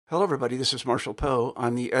Hello, everybody. This is Marshall Poe.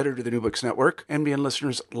 I'm the editor of the New Books Network. NBN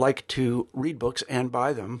listeners like to read books and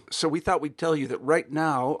buy them. So we thought we'd tell you that right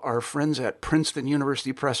now, our friends at Princeton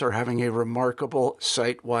University Press are having a remarkable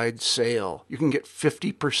site-wide sale. You can get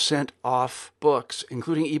 50% off books,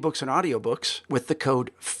 including ebooks and audiobooks, with the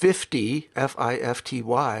code 50,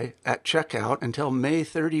 F-I-F-T-Y, at checkout until May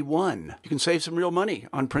 31. You can save some real money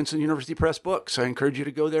on Princeton University Press books. I encourage you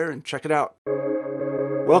to go there and check it out.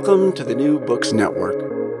 Welcome to the New Books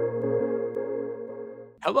Network.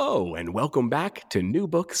 Hello, and welcome back to New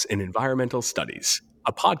Books in Environmental Studies,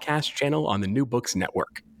 a podcast channel on the New Books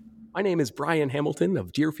Network. My name is Brian Hamilton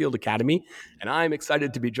of Deerfield Academy, and I'm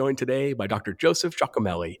excited to be joined today by Dr. Joseph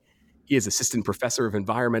Giacomelli. He is Assistant Professor of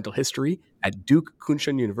Environmental History at Duke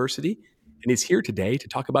Kunshan University, and he's here today to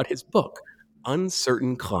talk about his book,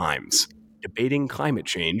 Uncertain Climes, Debating Climate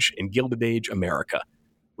Change in Gilded Age America,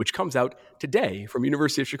 which comes out today from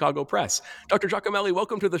University of Chicago Press. Dr. Giacomelli,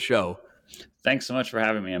 welcome to the show. Thanks so much for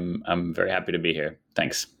having me. I'm very happy to be here.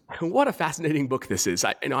 Thanks. What a fascinating book this is.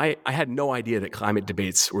 I had no idea that climate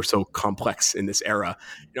debates were so complex in this era.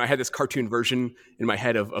 I had this cartoon version in my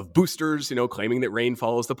head of boosters, claiming that rain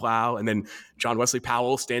follows the plow, and then John Wesley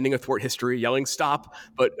Powell standing athwart history, yelling "Stop!"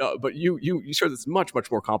 But you showed it's much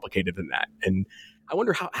more complicated than that. And I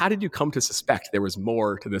wonder how did you come to suspect there was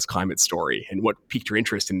more to this climate story, and what piqued your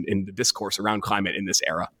interest in the discourse around climate in this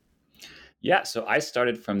era? Yeah, so I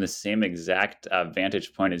started from the same exact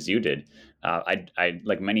vantage point as you did. I,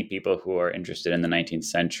 like many people who are interested in the 19th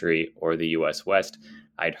century or the U.S. West,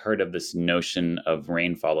 I'd heard of this notion of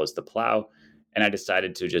rain follows the plow, and I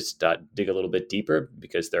decided to just dig a little bit deeper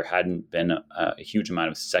because there hadn't been a huge amount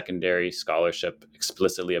of secondary scholarship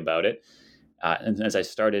explicitly about it. And as I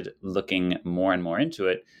started looking more and more into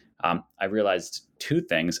it, I realized two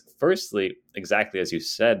things. Firstly, exactly as you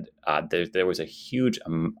said, there was a huge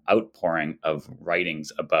outpouring of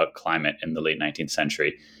writings about climate in the late 19th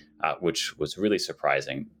century, which was really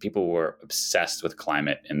surprising. People were obsessed with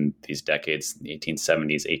climate in these decades, the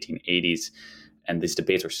 1870s, 1880s, and these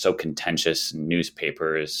debates were so contentious.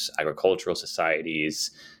 Newspapers, agricultural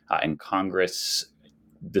societies, and Congress,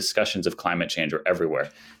 discussions of climate change were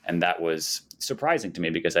everywhere. And that was surprising to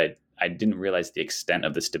me because I didn't realize the extent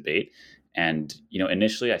of this debate. And,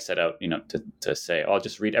 initially I set out, to say, I'll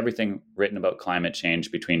just read everything written about climate change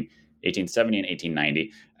between 1870 and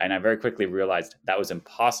 1890. And I very quickly realized that was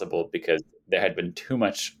impossible because there had been too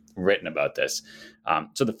much written about this.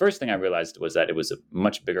 So the first thing I realized was that it was a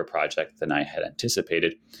much bigger project than I had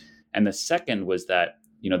anticipated. And the second was that,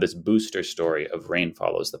 this booster story of rain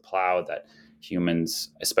follows the plow, that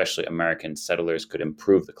humans, especially American settlers, could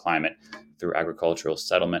improve the climate through agricultural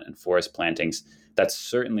settlement and forest plantings. That's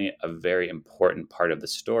certainly a very important part of the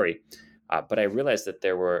story. But I realized that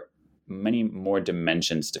there were many more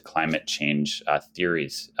dimensions to climate change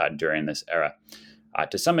theories during this era.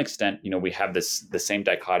 To some extent, we have the same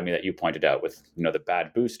dichotomy that you pointed out with, the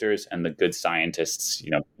bad boosters and the good scientists,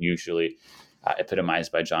 usually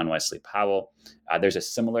epitomized by John Wesley Powell. There's a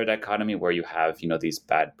similar dichotomy where you have, these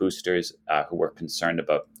bad boosters who were concerned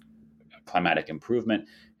about climatic improvement,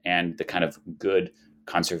 and the kind of good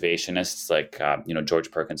conservationists like,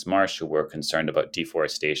 George Perkins Marsh, who were concerned about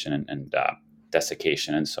deforestation and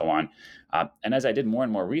desiccation and so on. And as I did more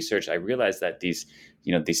and more research, I realized that these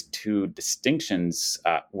two distinctions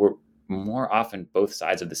were more often both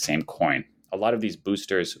sides of the same coin. A lot of these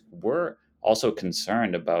boosters were also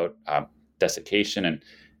concerned about desiccation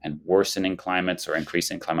and worsening climates or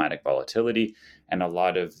increasing climatic volatility. And a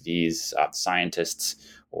lot of these scientists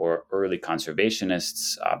or early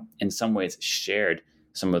conservationists in some ways shared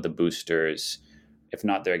some of the boosters, if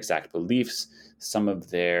not their exact beliefs, some of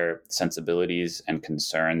their sensibilities and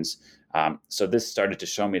concerns. So this started to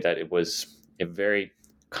show me that it was a very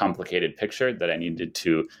complicated picture that I needed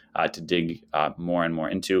to dig more and more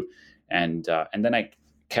into. And then I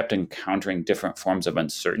kept encountering different forms of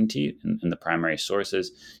uncertainty in the primary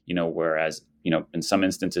sources, whereas, in some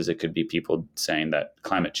instances, it could be people saying that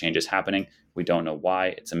climate change is happening. We don't know why.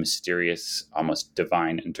 It's a mysterious, almost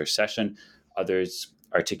divine intercession. Others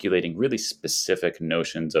articulating really specific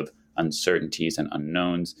notions of uncertainties and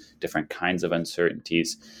unknowns, different kinds of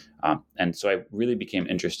uncertainties. And so I really became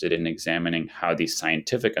interested in examining how these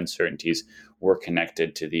scientific uncertainties were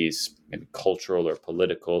connected to these maybe cultural or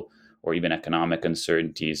political or even economic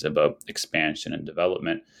uncertainties about expansion and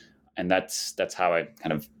development. And that's how I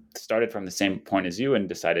kind of started from the same point as you and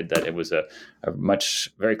decided that it was a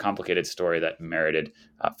very complicated story that merited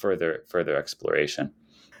further exploration.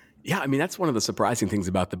 Yeah, I mean, that's one of the surprising things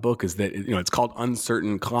about the book is that, it's called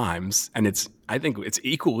Uncertain Climes, and I think it's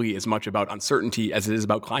equally as much about uncertainty as it is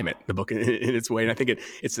about climate, the book in its way. And I think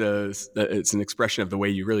it's an expression of the way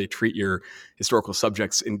you really treat your historical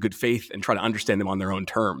subjects in good faith and try to understand them on their own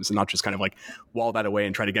terms and not just kind of like wall that away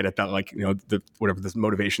and try to get at that, like, whatever this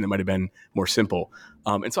motivation that might have been more simple.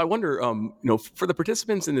 And so I wonder, for the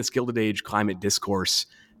participants in this Gilded Age climate discourse,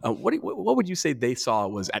 what would you say they saw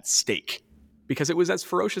was at stake? Because it was as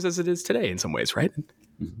ferocious as it is today in some ways, right?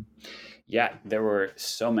 Mm-hmm. Yeah, there were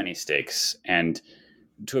so many stakes. And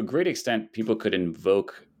to a great extent, people could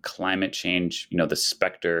invoke climate change, the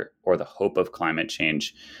specter or the hope of climate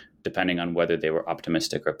change, depending on whether they were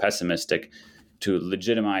optimistic or pessimistic, to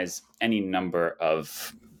legitimize any number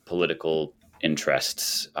of political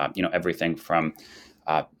interests, everything from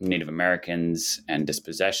Native Americans and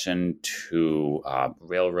dispossession to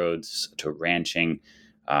railroads to ranching,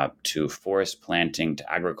 to forest planting, to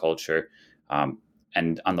agriculture.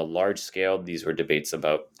 And on the large scale, these were debates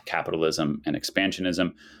about capitalism and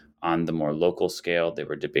expansionism. On the more local scale, there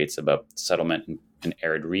were debates about settlement in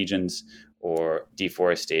arid regions or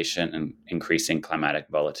deforestation and increasing climatic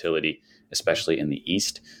volatility, especially in the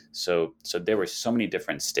East. So there were so many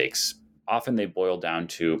different stakes. Often they boil down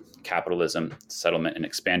to capitalism, settlement, and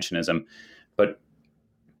expansionism, but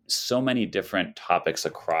so many different topics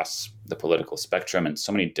across the political spectrum and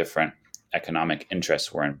so many different economic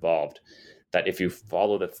interests were involved that if you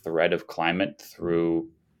follow the thread of climate through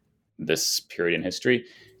this period in history,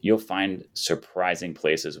 you'll find surprising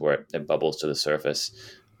places where it bubbles to the surface.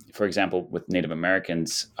 For example, with Native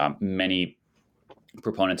Americans, many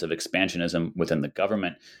proponents of expansionism within the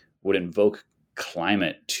government would invoke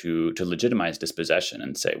climate to legitimize dispossession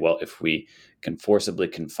and say, well, if we can forcibly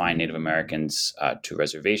confine Native Americans to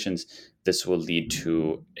reservations, this will lead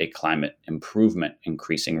to a climate improvement,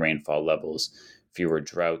 increasing rainfall levels, fewer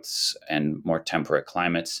droughts, and more temperate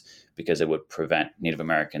climates, because it would prevent Native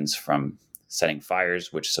Americans from setting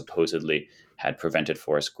fires, which supposedly had prevented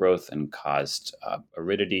forest growth and caused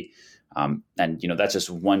aridity. And that's just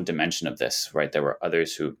one dimension of this, right? There were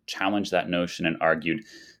others who challenged that notion and argued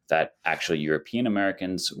that actually European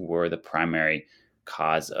Americans were the primary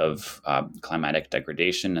cause of climatic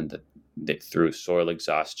degradation, and that through soil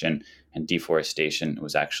exhaustion and deforestation, it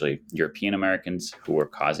was actually European Americans who were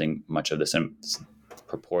causing much of this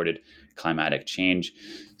purported climatic change.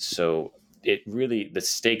 So the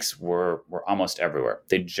stakes were almost everywhere.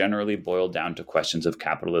 They generally boiled down to questions of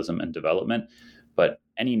capitalism and development, but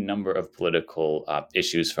any number of political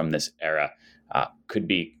issues from this era could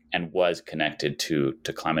be and was connected to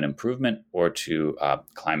climate improvement or to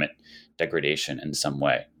climate degradation in some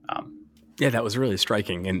way. Yeah, that was really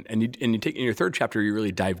striking. And you take in your third chapter, you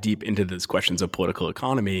really dive deep into these questions of political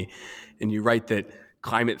economy, and you write that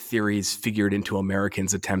climate theories figured into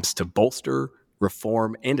Americans' attempts to bolster,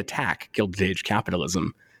 reform, and attack Gilded Age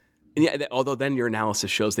capitalism. And yeah, although then your analysis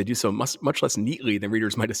shows they do so much less neatly than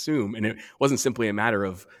readers might assume, and it wasn't simply a matter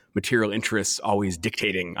of material interests always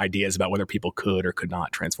dictating ideas about whether people could or could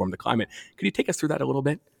not transform the climate. Could you take us through that a little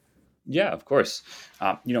bit? Yeah, of course.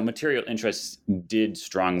 Material interests did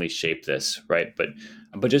strongly shape this, right? But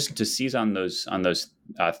just to seize on those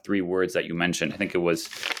three words that you mentioned, I think it was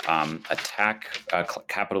attack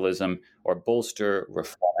capitalism, or bolster,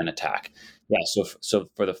 reform, and attack. Yeah. So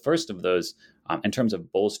for the first of those, in terms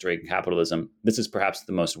of bolstering capitalism, this is perhaps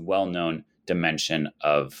the most well-known dimension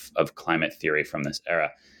of climate theory from this era.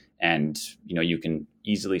 And you can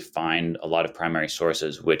easily find a lot of primary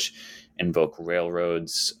sources which invoke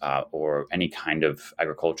railroads or any kind of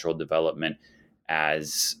agricultural development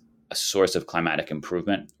as a source of climatic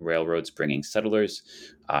improvement. Railroads bringing settlers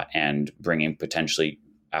and bringing potentially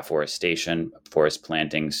afforestation, forest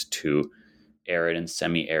plantings to arid and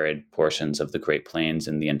semi-arid portions of the Great Plains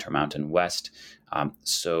in the Intermountain West.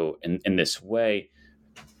 So in this way,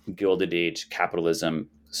 Gilded Age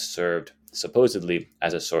capitalism served supposedly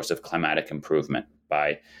as a source of climatic improvement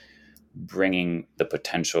by bringing the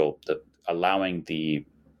potential, allowing the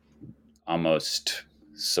almost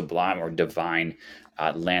sublime or divine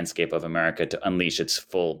landscape of America to unleash its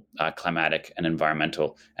full climatic and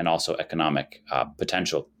environmental and also economic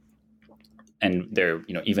potential. And there,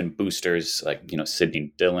 even boosters like,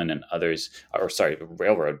 Sidney Dillon and others,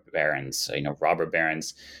 railroad barons, robber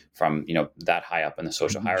barons from, that high up in the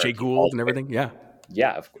social hierarchy. Jay Gould and everything. Yeah.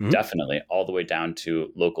 Yeah, definitely. All the way down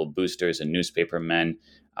to local boosters and newspaper men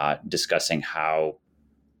discussing how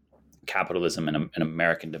capitalism and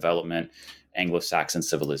American development, Anglo-Saxon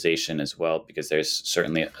civilization as well, because there's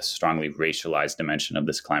certainly a strongly racialized dimension of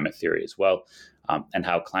this climate theory as well, and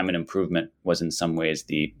how climate improvement was in some ways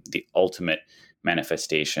the ultimate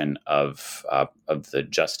manifestation of the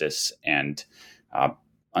justice and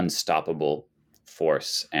unstoppable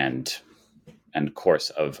force and course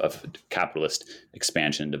of capitalist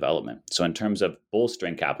expansion and development. So in terms of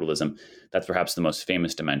bolstering capitalism, that's perhaps the most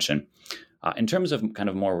famous dimension. In terms of kind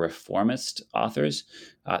of more reformist authors,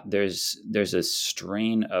 there's a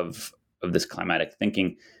strain of this climatic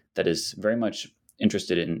thinking that is very much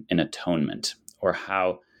interested in atonement, or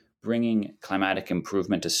how bringing climatic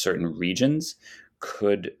improvement to certain regions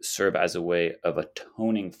could serve as a way of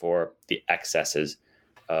atoning for the excesses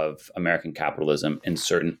of American capitalism in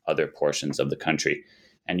certain other portions of the country.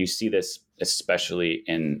 And you see this especially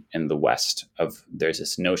in the West. There's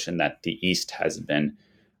this notion that the East has been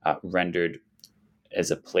rendered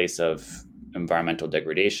as a place of environmental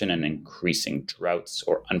degradation and increasing droughts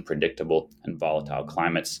or unpredictable and volatile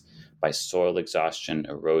climates by soil exhaustion,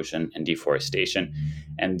 erosion, and deforestation.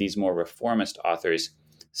 And these more reformist authors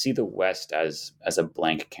see the West as a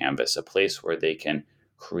blank canvas, a place where they can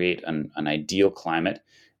create an ideal climate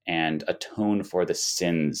and atone for the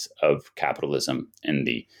sins of capitalism in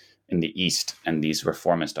the East. And these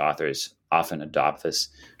reformist authors often adopt this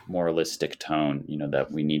moralistic tone,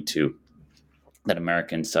 that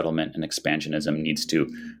American settlement and expansionism needs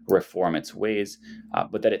to reform its ways,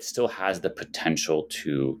 but that it still has the potential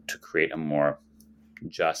to create a more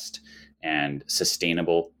just and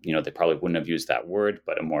sustainable, they probably wouldn't have used that word,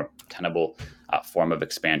 but a more tenable form of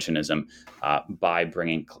expansionism by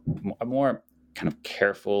bringing a more kind of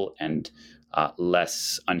careful and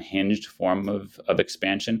less unhinged form of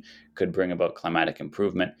expansion could bring about climatic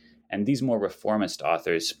improvement. And these more reformist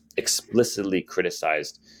authors explicitly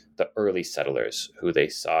criticized the early settlers, who they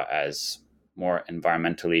saw as more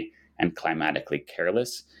environmentally and climatically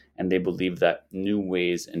careless. And they believed that new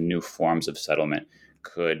ways and new forms of settlement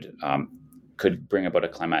could bring about a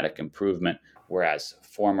climatic improvement, whereas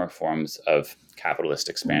former forms of capitalist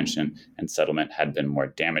expansion and settlement had been more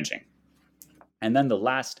damaging. And then the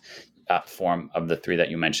last form of the three that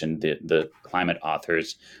you mentioned, the climate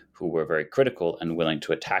authors who were very critical and willing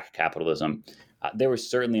to attack capitalism, they were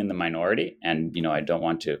certainly in the minority. And, I don't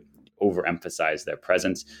want to overemphasize their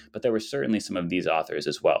presence, but there were certainly some of these authors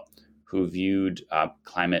as well who viewed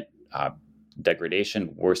climate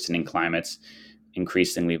degradation, worsening climates,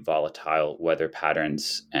 increasingly volatile weather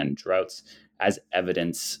patterns, and droughts as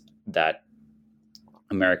evidence that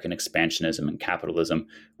American expansionism and capitalism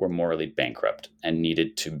were morally bankrupt and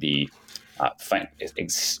needed to be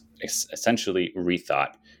essentially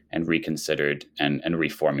rethought and reconsidered and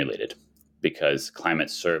reformulated, because climate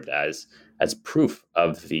served as proof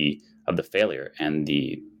of the failure and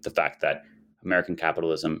the fact that American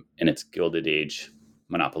capitalism in its Gilded Age,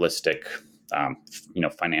 monopolistic,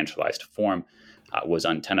 financialized form was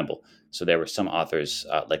untenable. So there were some authors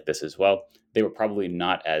like this as well. They were probably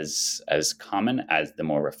not as common as the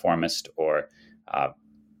more reformist or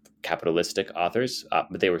capitalistic authors,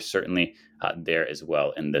 but they were certainly there as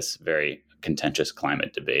well in this very contentious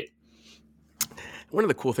climate debate. One of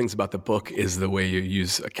the cool things about the book is the way you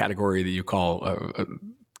use a category that you call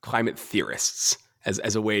climate theorists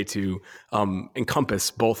as a way to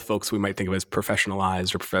encompass both folks we might think of as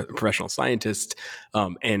professionalized or professional scientists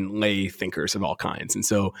and lay thinkers of all kinds. And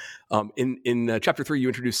so in chapter 3, you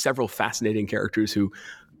introduce several fascinating characters who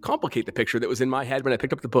complicate the picture that was in my head when I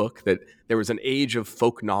picked up the book, that there was an age of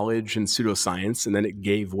folk knowledge and pseudoscience, and then it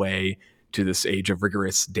gave way to this age of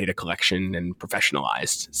rigorous data collection and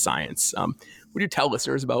professionalized science. Would you tell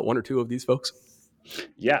listeners about one or two of these folks?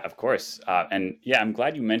 Yeah, of course. I'm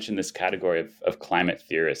glad you mentioned this category of climate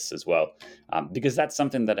theorists as well, because that's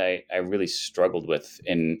something that I really struggled with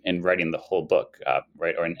in writing the whole book,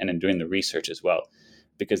 right? And in doing the research as well,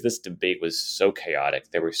 because this debate was so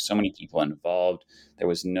chaotic. There were so many people involved. There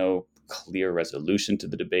was no clear resolution to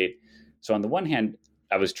the debate. So on the one hand,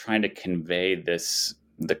 I was trying to convey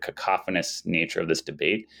the cacophonous nature of this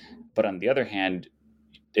debate. But on the other hand,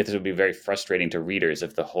 it would be very frustrating to readers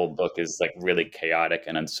if the whole book is like really chaotic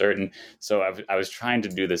and uncertain. So I was trying to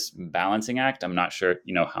do this balancing act. I'm not sure,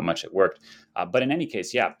 how much it worked. But in any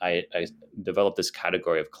case, I developed this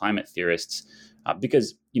category of climate theorists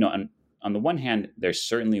because, on the one hand, there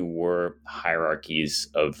certainly were hierarchies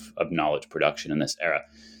of knowledge production in this era.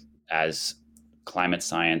 As climate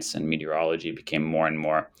science and meteorology became more and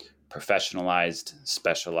more professionalized,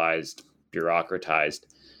 specialized, bureaucratized,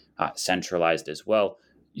 centralized as well,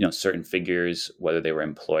 certain figures, whether they were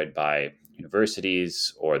employed by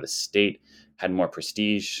universities or the state, had more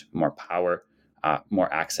prestige, more power,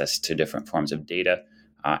 more access to different forms of data.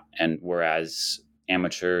 And whereas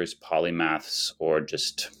amateurs, polymaths, or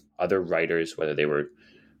just other writers, whether they were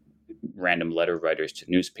random letter writers to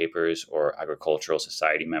newspapers or agricultural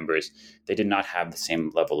society members, they did not have the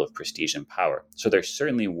same level of prestige and power. So there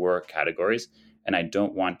certainly were categories, and I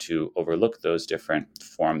don't want to overlook those different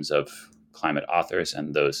forms of climate authors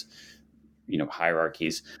and those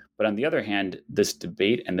hierarchies. But on the other hand, this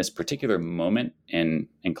debate and this particular moment in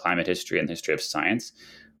climate history and the history of science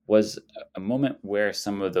was a moment where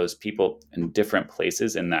some of those people in different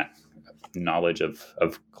places in that knowledge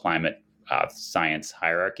of climate science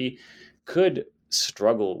hierarchy could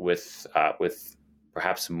struggle with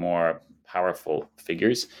perhaps more powerful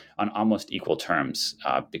figures on almost equal terms,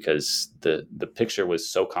 because the picture was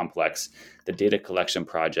so complex. The data collection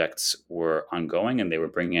projects were ongoing, and they were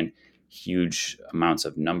bringing in huge amounts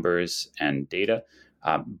of numbers and data.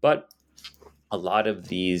 But a lot of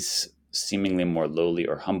these seemingly more lowly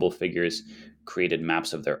or humble figures created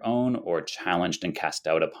maps of their own or challenged and cast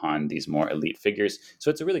doubt upon these more elite figures.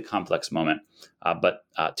 So it's a really complex moment. But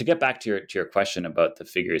to get back to your question about the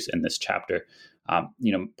figures in this chapter,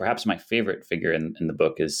 perhaps my favorite figure in the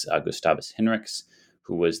book is Gustavus Hinrichs,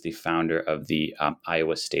 who was the founder of the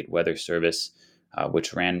Iowa State Weather Service,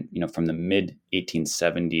 which ran from the mid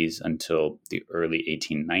 1870s until the early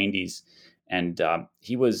 1890s. And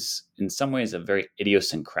he was in some ways a very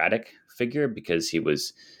idiosyncratic figure because he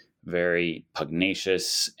was very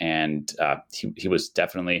pugnacious, and he was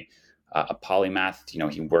definitely a polymath.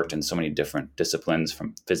 He worked in so many different disciplines,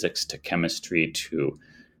 from physics to chemistry to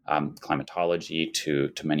climatology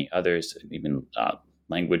to many others, even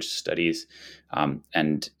language studies.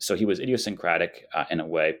 And so he was idiosyncratic in a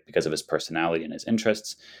way because of his personality and his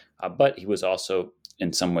interests, but he was also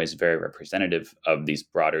in some ways very representative of these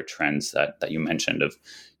broader trends that you mentioned of,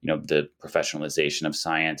 the professionalization of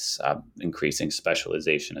science, increasing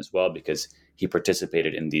specialization as well, because he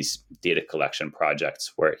participated in these data collection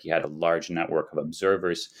projects where he had a large network of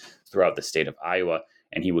observers throughout the state of Iowa,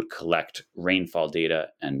 and he would collect rainfall data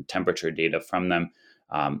and temperature data from them.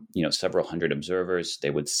 Several hundred observers, they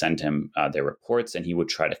would send him their reports, and he would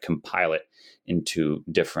try to compile it into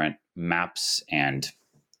different maps and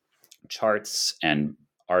charts and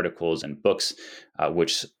articles and books,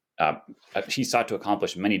 which he sought to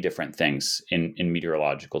accomplish many different things in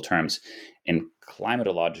meteorological terms. In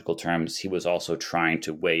climatological terms, he was also trying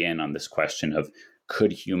to weigh in on this question of,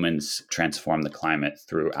 could humans transform the climate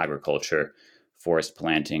through agriculture, forest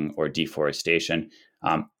planting, or deforestation?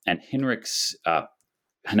 And Hinrichs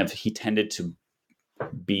he tended to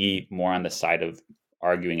be more on the side of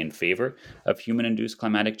arguing in favor of human-induced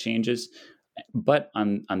climatic changes. But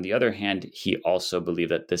on the other hand, he also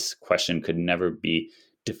believed that this question could never be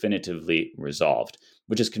definitively resolved,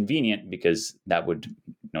 which is convenient because that would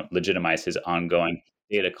legitimize his ongoing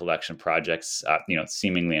data collection projects,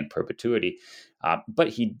 seemingly in perpetuity. But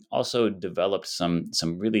he also developed some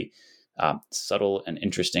really subtle and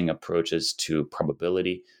interesting approaches to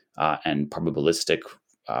probability and probabilistic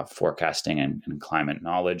forecasting and climate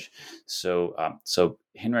knowledge. So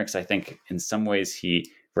Hinrichs, I think, in some ways,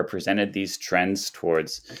 he represented these trends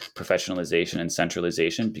towards professionalization and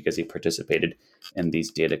centralization because he participated in these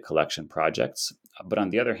data collection projects. But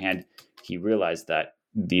on the other hand, he realized that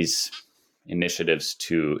these initiatives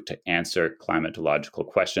to answer climatological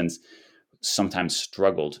questions sometimes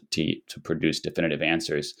struggled to produce definitive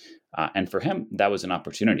answers. And for him, that was an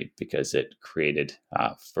opportunity because it created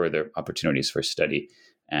further opportunities for study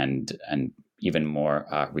and even more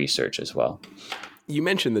research as well. You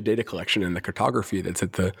mentioned the data collection and the cartography that's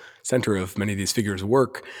at the center of many of these figures'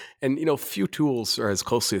 work. And, few tools are as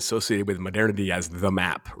closely associated with modernity as the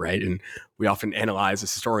map, right? And we often analyze,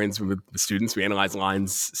 as historians with students, we analyze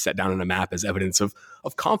lines set down on a map as evidence of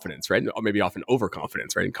confidence, right? Or maybe often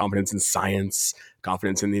overconfidence, right? And confidence in science,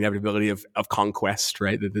 confidence in the inevitability of conquest,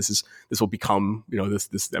 right? That this will become,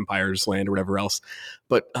 this empire's land or whatever else.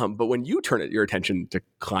 But when you turn your attention to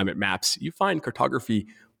climate maps, you find cartography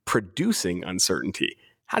producing uncertainty.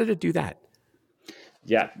 How did it do that?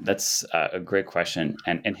 Yeah, that's a great question.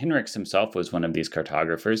 And Hinrichs himself was one of these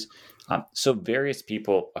cartographers. So various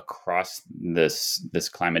people across this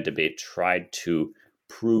climate debate tried to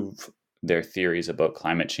prove their theories about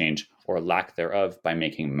climate change or lack thereof by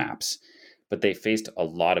making maps. But they faced a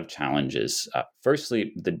lot of challenges.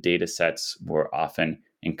 Firstly, the data sets were often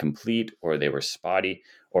incomplete, or they were spotty,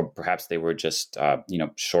 or perhaps they were just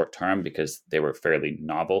short term because they were fairly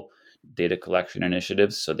novel data collection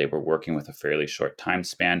initiatives, so they were working with a fairly short time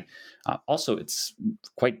span. Also, it's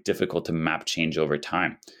quite difficult to map change over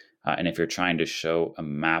time, and if you're trying to show a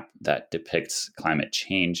map that depicts climate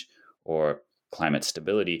change or climate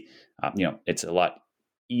stability, it's a lot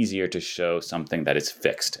easier to show something that is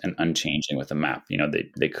fixed and unchanging with a map.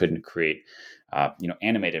 They couldn't create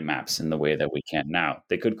animated maps in the way that we can now.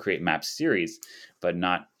 They could create map series, but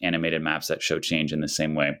not animated maps that show change in the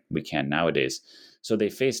same way we can nowadays. So they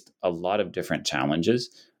faced a lot of different challenges.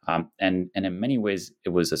 And in many ways, it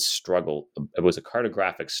was a struggle. It was a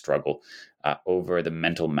cartographic struggle over the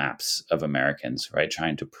mental maps of Americans, right?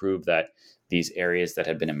 Trying to prove that these areas that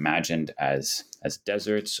had been imagined as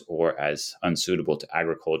deserts or as unsuitable to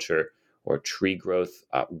agriculture or tree growth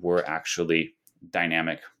were actually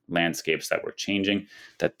dynamic landscapes that were changing,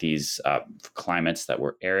 that these climates that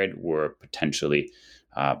were arid were potentially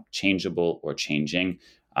changeable or changing.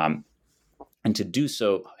 And to do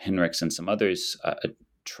so, Hinrichs and some others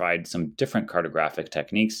tried some different cartographic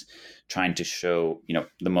techniques, trying to show,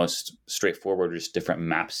 the most straightforward, just different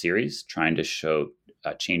map series, trying to show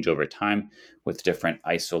change over time with different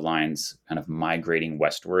isolines kind of migrating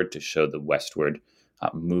westward to show the westward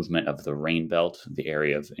movement of the rain belt, the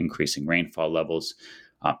area of increasing rainfall levels.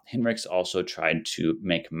 Hinrichs also tried to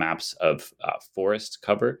make maps of forest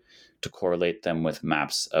cover to correlate them with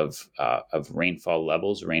maps of rainfall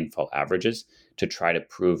levels, rainfall averages, to try to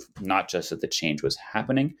prove not just that the change was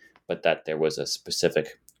happening, but that there was a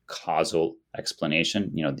specific causal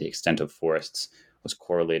explanation. The extent of forests was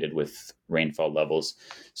correlated with rainfall levels.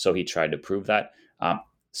 So he tried to prove that.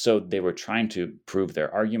 So they were trying to prove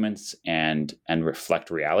their arguments and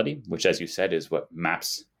reflect reality, which, as you said, is what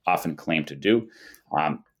maps often claim to do.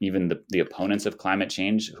 Even the opponents of climate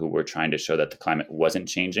change, who were trying to show that the climate wasn't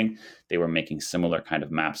changing, they were making similar kind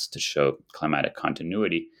of maps to show climatic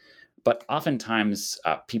continuity. But oftentimes,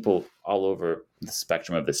 people all over the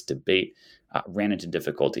spectrum of this debate ran into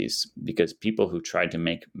difficulties because people who tried to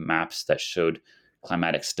make maps that showed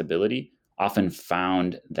climatic stability often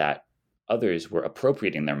found that others were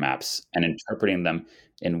appropriating their maps and interpreting them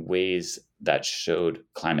in ways that showed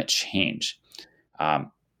climate change.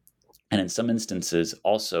 And in some instances,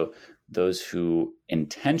 also, those who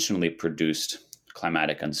intentionally produced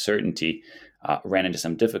climatic uncertainty ran into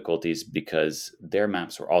some difficulties because their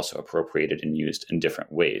maps were also appropriated and used in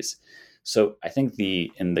different ways. So I think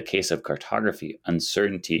in the case of cartography,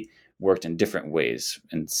 uncertainty worked in different ways.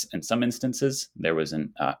 In some instances, there was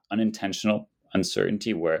an unintentional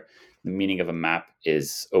uncertainty where the meaning of a map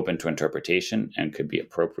is open to interpretation and could be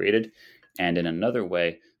appropriated. And in another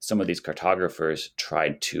way, some of these cartographers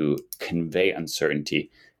tried to convey uncertainty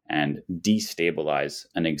and destabilize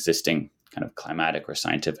an existing kind of climatic or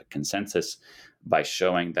scientific consensus by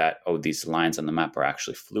showing that, these lines on the map are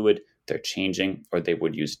actually fluid, they're changing, or they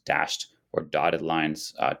would use dashed or dotted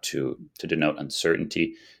lines to denote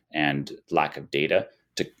uncertainty and lack of data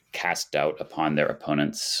to cast doubt upon their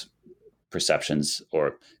opponents' perceptions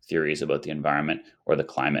or theories about the environment or the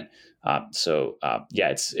climate.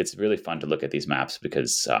 It's really fun to look at these maps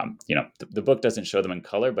because the book doesn't show them in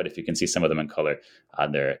color, but if you can see some of them in color,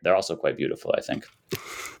 they're also quite beautiful, I think.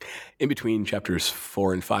 In between chapters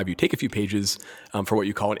 4 and 5, you take a few pages for what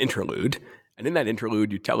you call an interlude, and in that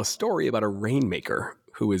interlude, you tell a story about a rainmaker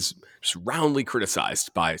who is just roundly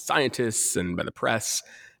criticized by scientists and by the press.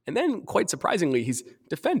 And then, quite surprisingly, he's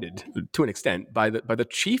defended to an extent by the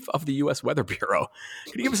chief of the U.S. Weather Bureau.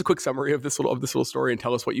 Can you give us a quick summary of this little story and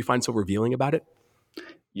tell us what you find so revealing about it?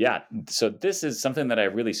 Yeah, so this is something that I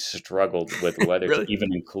really struggled with whether Really? to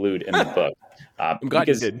even include in the book. I'm glad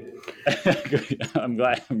you did. I'm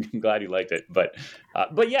glad you liked it, but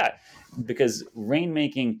yeah, because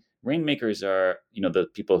rainmakers are the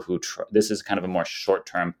people who this is kind of a more short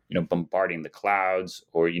term, bombarding the clouds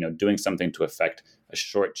or doing something to affect a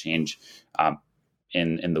short change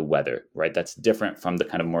in the weather, right? That's different from the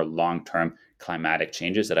kind of more long term climatic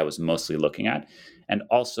changes that I was mostly looking at, and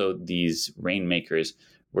also these rainmakers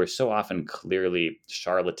were so often clearly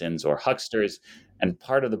charlatans or hucksters. And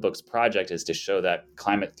part of the book's project is to show that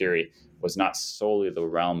climate theory was not solely the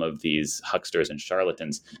realm of these hucksters and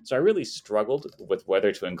charlatans. So I really struggled with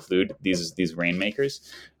whether to include these rainmakers,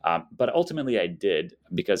 but ultimately I did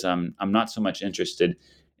because I'm not so much interested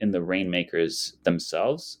in the rainmakers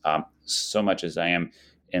themselves, so much as I am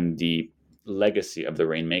in the legacy of the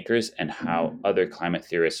rainmakers and how other climate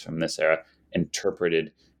theorists from this era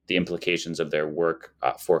interpreted the implications of their work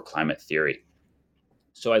for climate theory.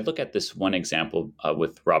 So I look at this one example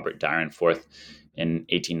with Robert Dyrenforth in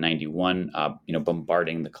 1891,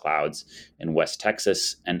 bombarding the clouds in West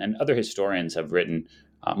Texas, and other historians have written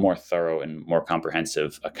more thorough and more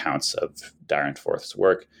comprehensive accounts of Dyrenforth's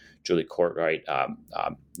work. Julie Courtwright,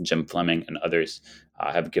 Jim Fleming, and others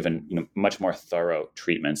have given much more thorough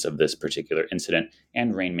treatments of this particular incident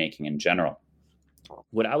and rainmaking in general.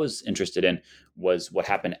 What I was interested in was what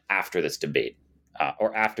happened after this debate,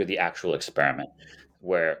 or after the actual experiment,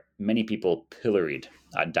 where many people pilloried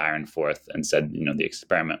Dyrenforth and said, the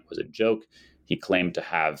experiment was a joke. he claimed to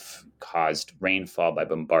have caused rainfall by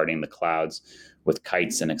bombarding the clouds with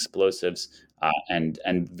kites and explosives, and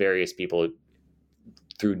various people,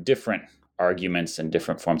 through different arguments and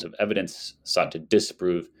different forms of evidence, sought to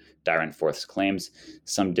disprove Dyrenforth's claims.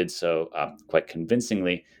 Some did so quite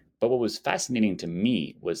convincingly. But what was fascinating to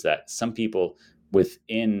me was that some people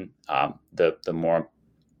within the more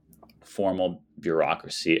formal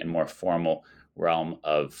bureaucracy and more formal realm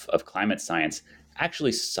of climate science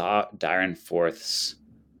actually saw Dyrenforth's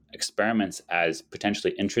experiments as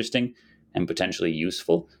potentially interesting and potentially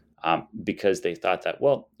useful, because they thought that,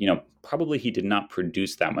 well, probably he did not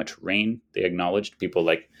produce that much rain. They acknowledged people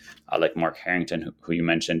like Mark Harrington, who you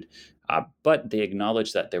mentioned, but they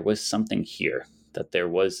acknowledged that there was something here, that there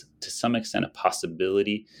was to some extent a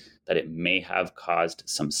possibility that it may have caused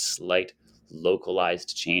some slight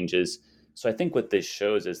localized changes. So I think what this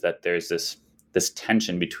shows is that there's this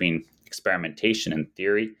tension between experimentation and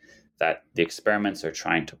theory, that the experiments are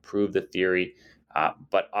trying to prove the theory,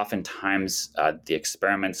 but oftentimes the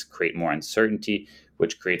experiments create more uncertainty,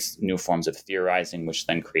 which creates new forms of theorizing, which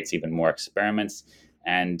then creates even more experiments.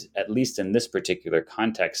 And at least in this particular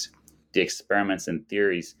context, the experiments and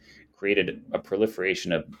theories created a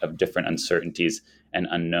proliferation of different uncertainties and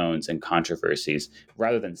unknowns and controversies,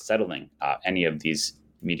 rather than settling any of these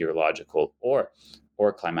meteorological or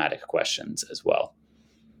climatic questions as well.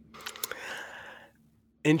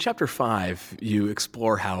 In Chapter 5, you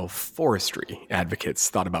explore how forestry advocates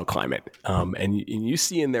thought about climate. And you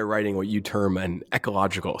see in their writing what you term an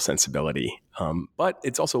ecological sensibility. But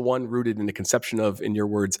it's also one rooted in the conception of, in your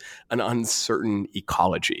words, an uncertain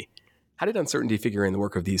ecology. How did uncertainty figure in the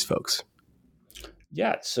work of these folks?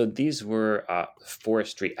 Yeah, so these were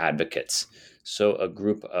forestry advocates. So a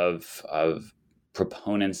group of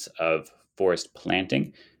proponents of forest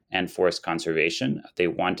planting and forest conservation. They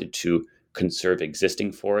wanted to conserve existing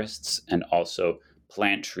forests and also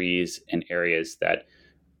plant trees in areas that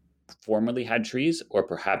formerly had trees, or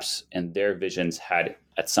perhaps in their visions had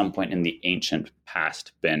at some point in the ancient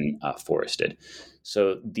past been forested.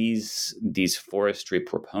 So these forestry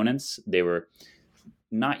proponents, they were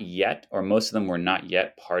not yet, or most of them were not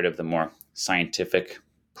yet, part of the more scientific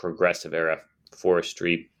progressive era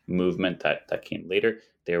forestry movement that came later.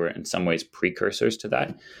 They were in some ways precursors to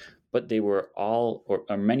that, but they were all,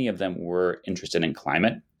 or many of them were interested in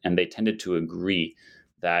climate, and they tended to agree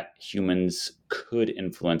that humans could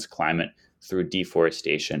influence climate through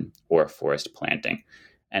deforestation or forest planting.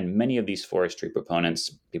 And many of these forestry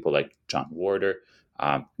proponents, people like John Warder,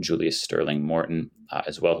 Julius Sterling Morton,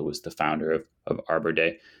 as well, who was the founder of Arbor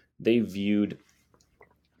Day, they viewed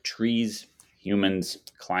trees, humans,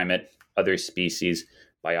 climate, other species,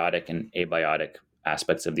 biotic and abiotic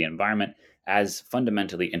aspects of the environment as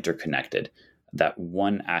fundamentally interconnected, that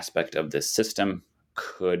one aspect of this system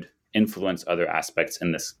could influence other aspects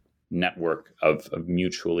in this network of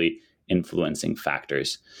mutually influencing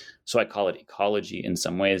factors. So I call it ecology in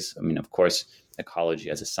some ways. I mean, of course, ecology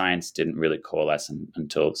as a science didn't really coalesce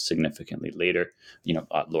until significantly later.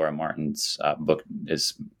 Laura Martin's book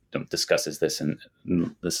discusses this in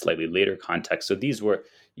the slightly later context. So these were,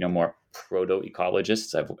 more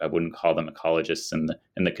proto-ecologists. I wouldn't call them ecologists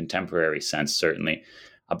in the contemporary sense, certainly.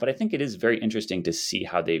 But I think it is very interesting to see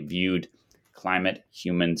how they viewed climate,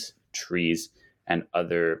 humans, trees, and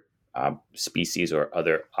other species or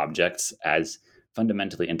other objects as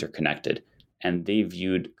fundamentally interconnected. And they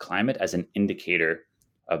viewed climate as an indicator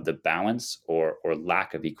of the balance or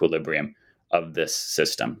lack of equilibrium of this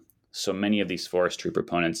system. So many of these forestry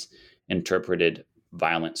proponents interpreted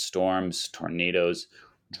violent storms, tornadoes,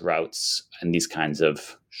 droughts, and these kinds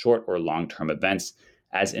of short or long-term events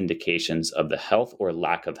as indications of the health or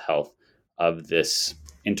lack of health of this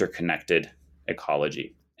interconnected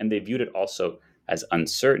ecology. And they viewed it also as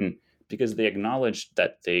uncertain because they acknowledged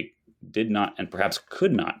that they did not and perhaps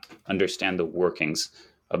could not understand the workings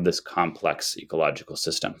of this complex ecological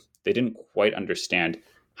system. They didn't quite understand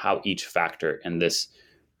how each factor in this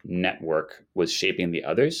network was shaping the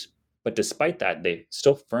others. But despite that, they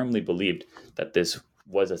still firmly believed that this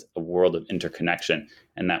was a world of interconnection,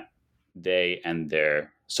 and that they and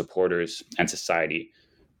their supporters and society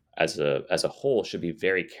as a whole should be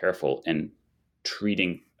very careful in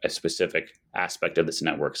treating a specific aspect of this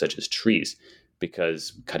network, such as trees,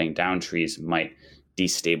 because cutting down trees might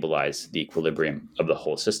destabilize the equilibrium of the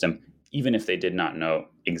whole system, even if they did not know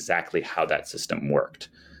exactly how that system worked.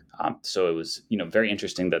 So it was, very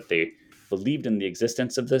interesting that they believed in the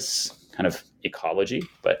existence of this kind of ecology,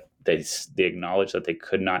 but they acknowledged that they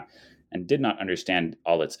could not and did not understand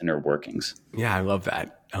all its inner workings. Yeah, I love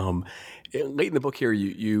that. Late in the book here,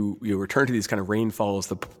 you return to these kind of rain follows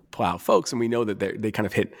the plow folks, and we know that they kind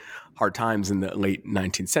of hit hard times in the late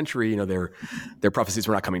 19th century. Their prophecies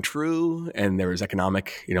were not coming true, and there was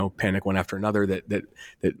economic panic one after another that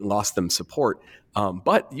lost them support.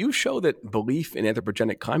 But you show that belief in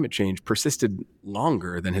anthropogenic climate change persisted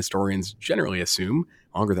longer than historians generally assume,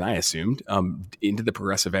 longer than I assumed, into the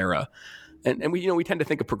progressive era. And we tend to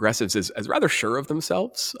think of progressives as rather sure of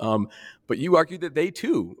themselves, but you argue that they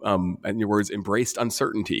too, in your words, embraced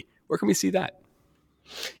uncertainty. Where can we see that?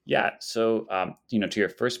 Yeah. So, to your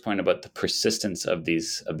first point about the persistence of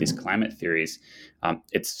these climate theories,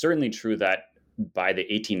 it's certainly true that by the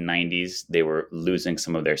 1890s they were losing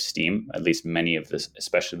some of their steam. At least many of this,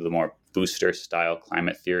 especially the more booster style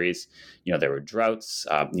climate theories. There were droughts.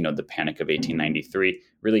 The Panic of 1893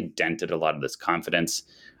 really dented a lot of this confidence.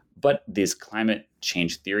 But these climate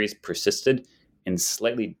change theories persisted in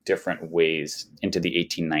slightly different ways into the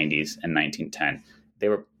 1890s and 1910. They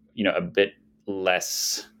were, a bit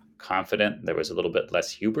less confident. There was a little bit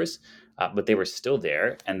less hubris, but they were still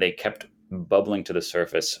there, and they kept bubbling to the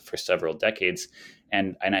surface for several decades.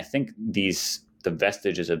 And I think the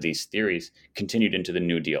vestiges of these theories continued into the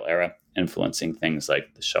New Deal era, influencing things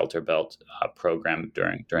like the Shelter Belt program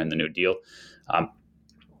during the New Deal.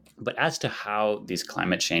 But as to how these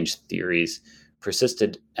climate change theories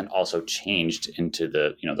persisted and also changed into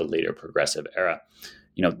the later progressive era,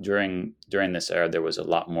 during this era there was a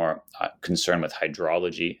lot more concern with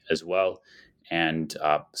hydrology as well, and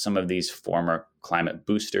some of these former climate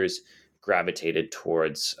boosters gravitated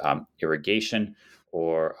towards irrigation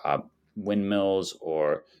or windmills,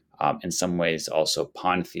 or in some ways also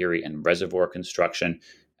pond theory and reservoir construction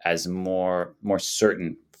as more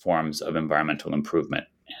certain forms of environmental improvement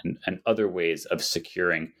and other ways of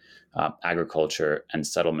securing agriculture and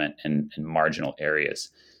settlement in marginal areas.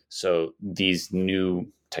 So these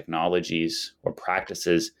new technologies or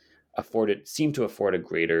practices seem to afford a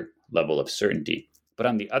greater level of certainty. But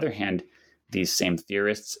on the other hand, these same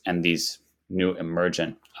theorists and these new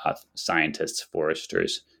emergent scientists,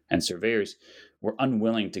 foresters, and surveyors were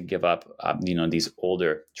unwilling to give up, these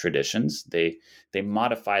older traditions. They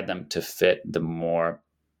modified them to fit the more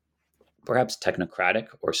perhaps technocratic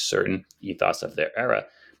or certain ethos of their era.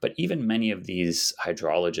 But even many of these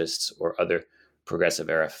hydrologists or other progressive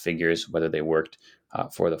era figures, whether they worked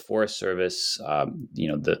for the Forest Service,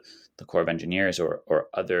 the Corps of Engineers, or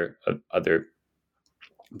other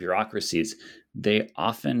bureaucracies, they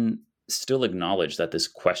often still acknowledge that this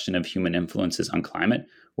question of human influences on climate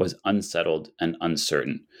was unsettled and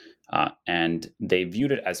uncertain. And they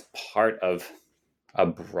viewed it as part of a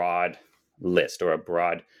broad list or a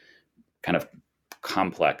broad kind of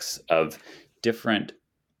complex of different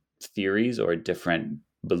theories or different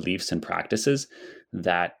beliefs and practices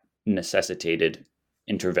that necessitated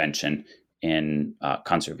intervention in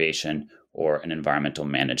conservation or in environmental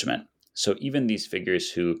management. So even these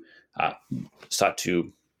figures who sought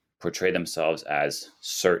to portray themselves as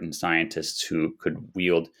certain scientists who could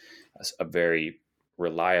wield a very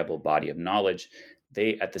reliable body of knowledge,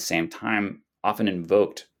 they at the same time often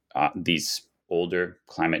invoked these older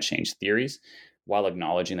climate change theories while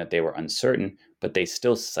acknowledging that they were uncertain, but they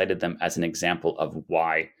still cited them as an example of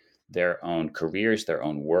why their own careers, their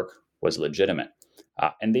own work was legitimate.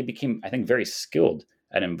 And they became, I think, very skilled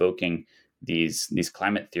at invoking these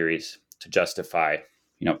climate theories to justify,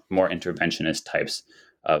 more interventionist types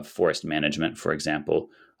of forest management, for example,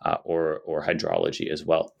 or hydrology as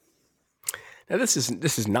well. Now, this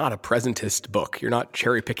is not a presentist book. You're not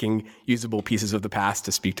cherry picking usable pieces of the past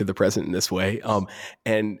to speak to the present in this way.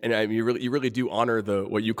 And I mean, you really do honor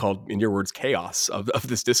what you called, in your words, chaos of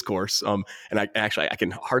this discourse. And I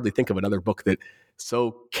can hardly think of another book that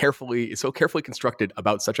so carefully constructed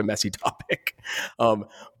about such a messy topic.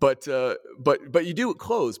 But you do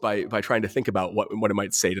close by trying to think about what it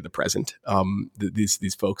might say to the present,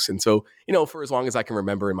 these folks. And so, for as long as I can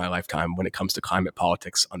remember in my lifetime, when it comes to climate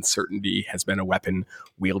politics, uncertainty has been a weapon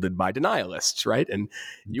wielded by denialists, right? And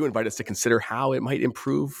you invite us to consider how it might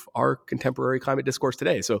improve our contemporary climate discourse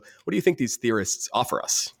today. So what do you think these theorists offer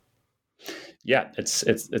us? Yeah, it's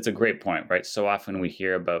a great point, right? So often we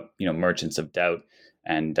hear about merchants of doubt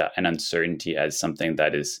and uncertainty as something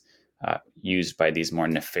that is used by these more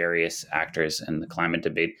nefarious actors in the climate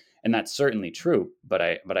debate, and that's certainly true. But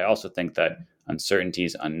I also think that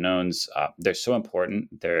uncertainties, unknowns, they're so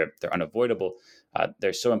important, they're unavoidable,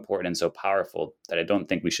 they're so important and so powerful that I don't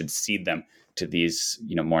think we should cede them to these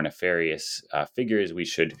more nefarious figures. We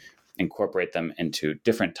should incorporate them into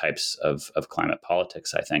different types of climate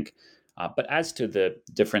politics, I think. But as to the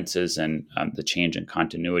differences and the change in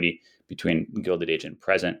continuity between Gilded Age and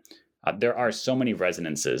present, There are so many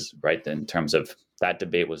resonances, right? In terms of that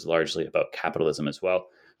debate was largely about capitalism as well.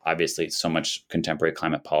 Obviously, so much contemporary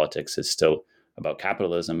climate politics is still about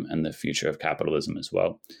capitalism and the future of capitalism as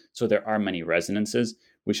well. So there are many resonances.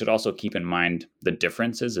 We should also keep in mind the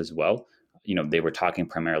differences as well. They were talking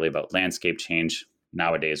primarily about landscape change.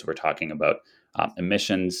 Nowadays, we're talking about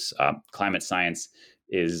emissions. Climate science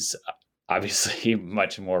is obviously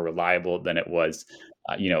much more reliable than it was,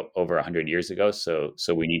 over 100 years ago. So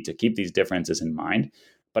we need to keep these differences in mind.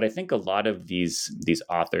 But I think a lot of these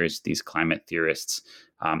authors, these climate theorists,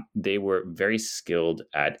 they were very skilled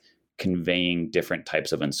at conveying different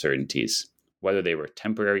types of uncertainties, whether they were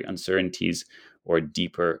temporary uncertainties or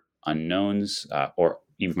deeper unknowns, or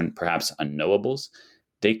even perhaps unknowables.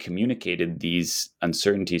 They communicated these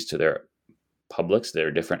uncertainties to their publics,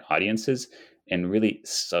 their different audiences, in really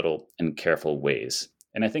subtle and careful ways.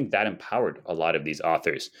 And I think that empowered a lot of these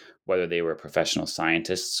authors, whether they were professional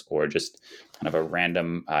scientists or just kind of a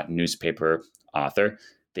random newspaper author.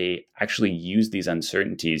 They actually used these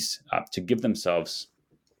uncertainties to give themselves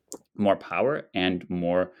more power and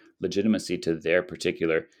more legitimacy to their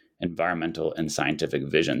particular environmental and scientific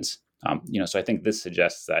visions. So I think this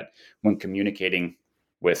suggests that when communicating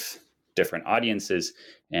with different audiences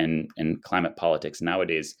and climate politics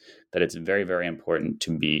nowadays, that it's very, very important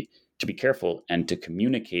to be careful and to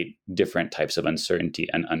communicate different types of uncertainty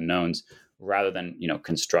and unknowns rather than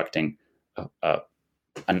constructing a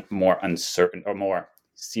more uncertain or more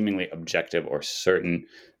seemingly objective or certain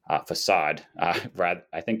facade.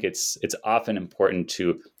 I think it's often important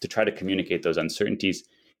to try to communicate those uncertainties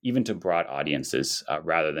even to broad audiences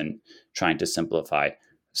rather than trying to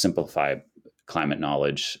simplify climate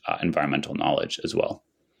knowledge, environmental knowledge as well.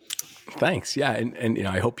 Thanks. Yeah, and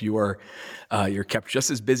I hope you're kept just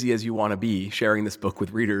as busy as you want to be sharing this book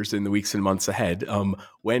with readers in the weeks and months ahead.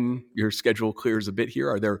 When your schedule clears a bit here,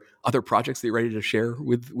 are there other projects that you're ready to share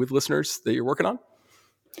with listeners that you're working on?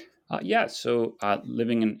 So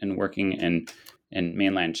living and working in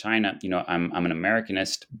mainland China, I'm an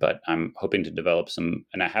Americanist, but I'm hoping to develop some,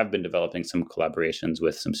 and I have been developing some collaborations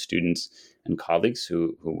with some students and colleagues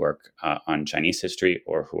who work on Chinese history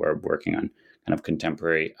or who are working on kind of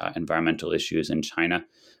contemporary environmental issues in China.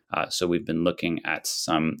 So we've been looking at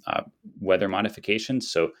some weather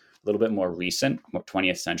modifications, so a little bit more recent, more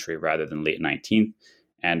 20th century rather than late 19th,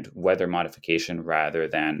 and weather modification rather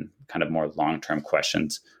than kind of more long-term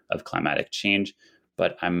questions of climatic change.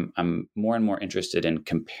 But I'm more and more interested in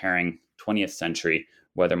comparing 20th century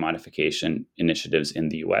weather modification initiatives in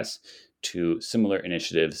the US to similar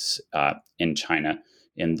initiatives in China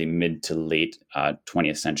in the mid to late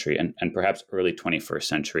 20th century and perhaps early 21st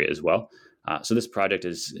century as well. So this project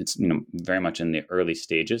it's very much in the early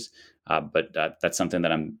stages, but that's something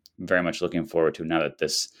that I'm very much looking forward to now that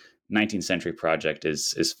this 19th century project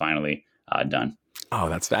is finally done. Oh,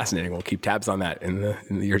 that's fascinating. We'll keep tabs on that in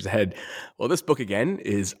the years ahead. Well, this book again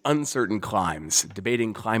is Uncertain Climes,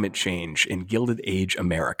 Debating Climate Change in Gilded Age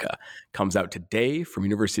America. Comes out today from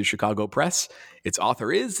University of Chicago Press. Its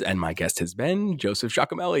author is, and my guest has been, Joseph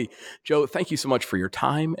Giacomelli. Joe, thank you so much for your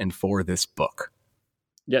time and for this book.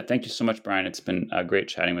 Yeah, thank you so much, Brian. It's been great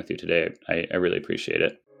chatting with you today. I really appreciate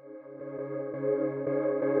it.